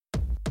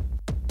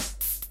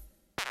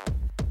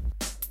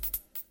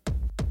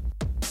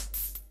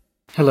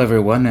Hello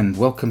everyone, and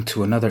welcome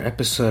to another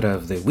episode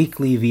of the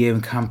weekly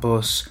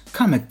vmcampos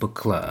Comic Book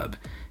Club.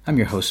 I'm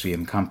your host,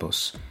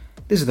 vmcampos.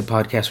 This is the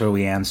podcast where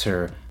we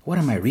answer, what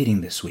am I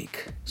reading this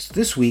week? So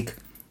this week,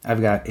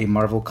 I've got a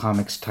Marvel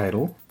Comics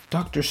title,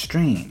 Doctor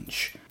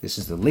Strange. This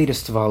is the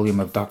latest volume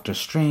of Doctor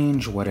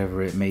Strange,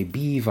 whatever it may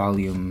be,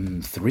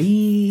 volume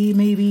 3,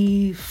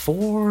 maybe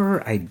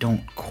 4, I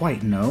don't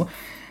quite know.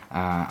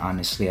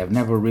 Honestly, I've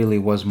never really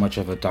was much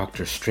of a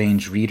Doctor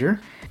Strange reader.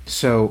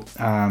 So,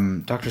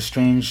 Doctor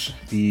Strange,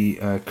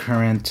 the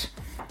current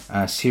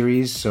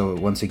series, so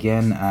once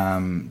again,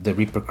 the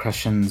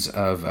repercussions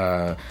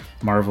of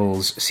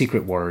Marvel's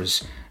Secret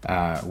Wars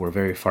were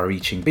very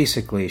far-reaching.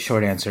 Basically,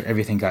 short answer,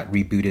 everything got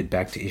rebooted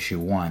back to issue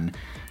 1.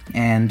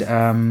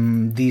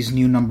 And these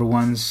new number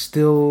ones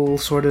still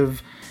sort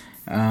of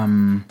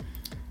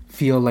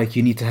feel like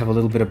you need to have a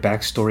little bit of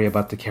backstory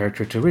about the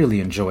character to really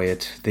enjoy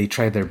it. They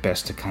tried their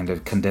best to kind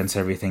of condense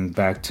everything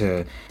back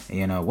to,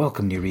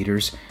 welcome new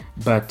readers,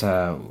 but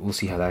we'll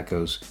see how that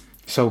goes.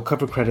 So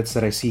cover credits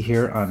that I see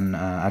here on,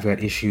 I've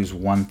got issues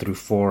 1 through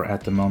 4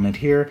 at the moment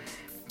here.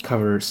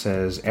 Cover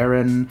says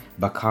Aaron,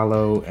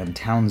 Bacalo, and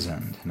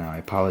Townsend. Now I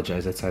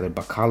apologize, that's either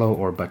Bacalo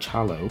or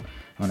Bachalo. I'm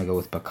going to go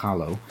with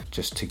Bacalo,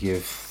 just to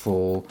give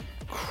full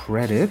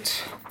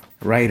credit.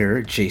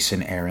 Writer,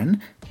 Jason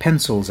Aaron.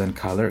 Pencils and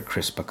color,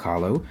 Chris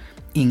Bacalo.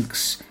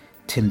 Inks,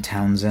 Tim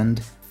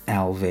Townsend,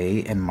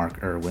 Alvey, and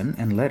Mark Irwin.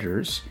 And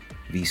letters,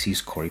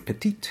 VC's Corey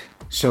Petit.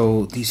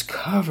 So these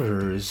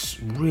covers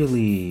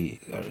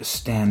really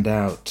stand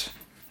out.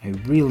 I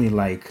really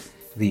like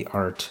the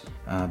art.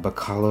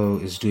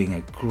 Bacalo is doing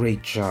a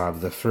great job.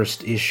 The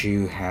first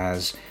issue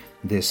has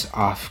this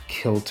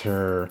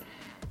off-kilter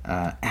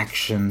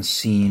action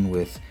scene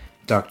with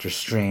Doctor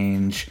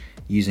Strange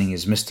using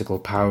his mystical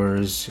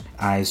powers,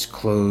 eyes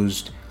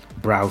closed,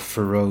 brow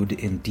furrowed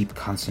in deep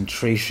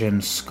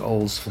concentration,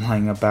 skulls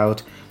flying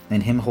about,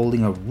 and him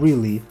holding a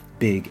really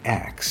big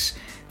axe.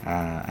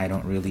 I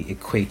don't really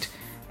equate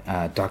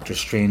Doctor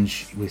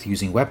Strange with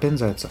using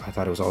weapons. I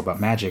thought it was all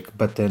about magic,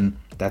 but then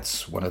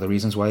that's one of the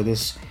reasons why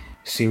this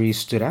series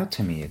stood out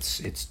to me.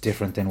 It's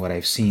different than what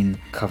I've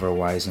seen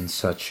cover-wise and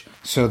such.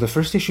 So the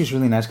first issue is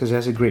really nice because it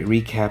has a great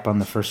recap on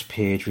the first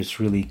page, which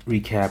really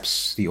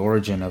recaps the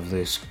origin of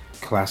this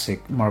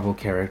classic Marvel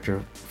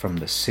character from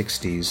the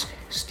 60s.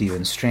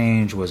 Stephen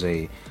Strange was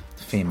a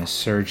famous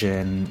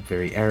surgeon,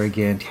 very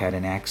arrogant, had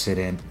an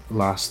accident,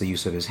 lost the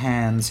use of his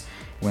hands,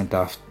 went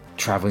off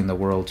traveling the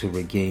world to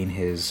regain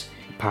his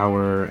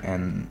power,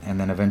 and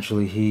then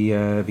eventually he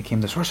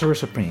became the Sorcerer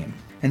Supreme.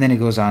 And then it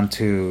goes on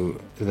to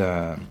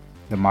the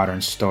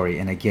modern story,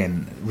 and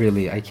again,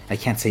 really, I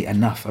can't say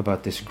enough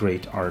about this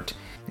great art.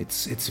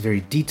 It's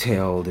very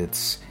detailed,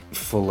 it's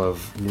full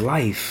of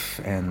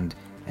life and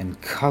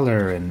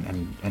color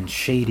and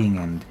shading,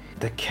 and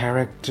the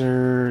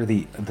character,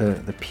 the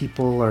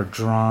people are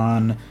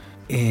drawn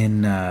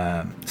in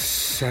a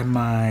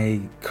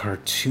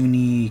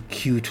semi-cartoony,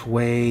 cute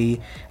way.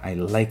 I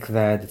like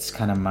that. It's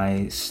kind of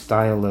my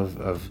style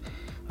of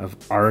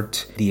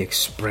art. The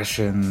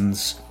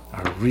expressions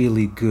are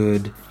really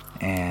good,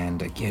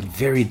 and again,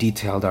 very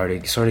detailed art.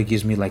 It sort of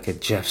gives me like a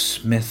Jeff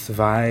Smith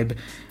vibe.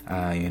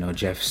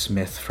 Jeff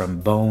Smith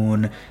from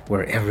Bone,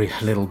 where every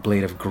little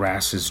blade of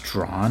grass is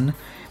drawn.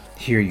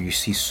 Here you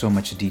see so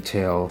much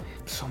detail,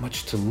 so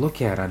much to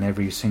look at on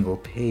every single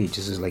page.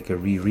 This is like a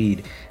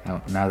reread.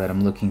 Now that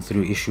I'm looking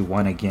through issue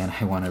 1 again,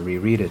 I want to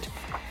reread it.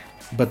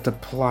 But the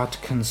plot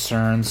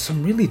concerns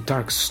some really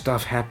dark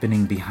stuff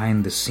happening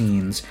behind the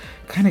scenes.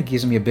 Kind of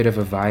gives me a bit of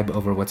a vibe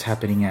over what's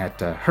happening at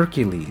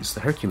Hercules, the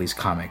Hercules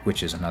comic,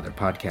 which is another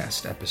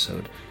podcast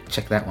episode.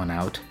 Check that one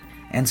out.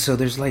 And so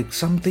there's like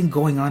something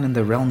going on in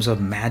the realms of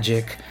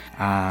magic.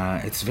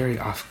 It's very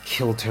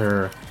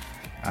off-kilter.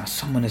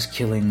 Someone is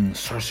killing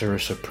Sorcerer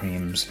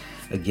Supremes.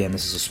 Again,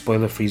 this is a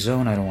spoiler-free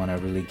zone. I don't want to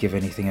really give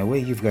anything away.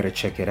 You've got to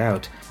check it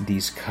out.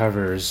 These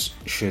covers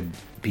should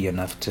be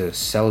enough to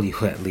sell you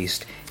at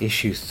least.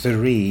 Issue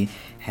 3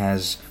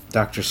 has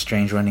Doctor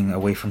Strange running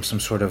away from some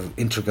sort of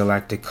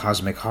intergalactic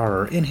cosmic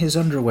horror in his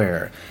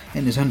underwear.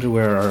 In his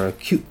underwear are a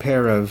cute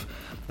pair of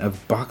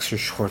boxer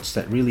shorts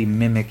that really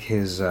mimic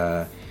his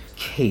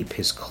cape,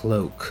 his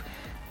cloak.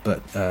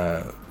 But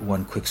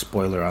one quick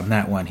spoiler on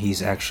that one,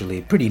 he's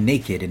actually pretty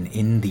naked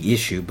in the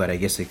issue, but I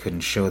guess they couldn't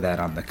show that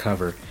on the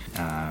cover.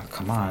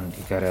 Come on,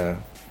 you gotta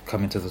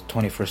come into the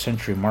 21st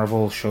century.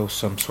 Marvel, show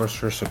some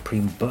Sorcerer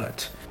Supreme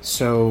butt.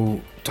 So,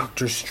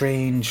 Doctor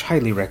Strange,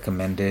 highly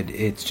recommended.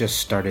 It's just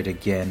started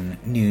again,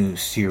 new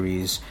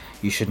series.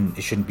 It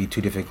shouldn't be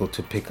too difficult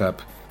to pick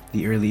up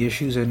the early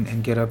issues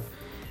and get up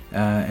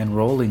and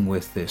rolling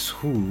with this.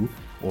 Who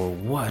or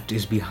what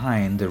is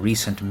behind the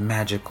recent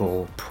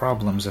magical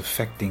problems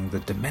affecting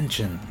the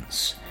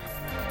dimensions?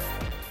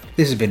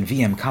 This has been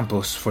VM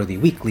Campos for the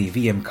weekly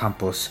VM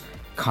Campos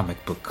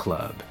Comic Book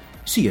Club.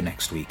 See you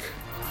next week.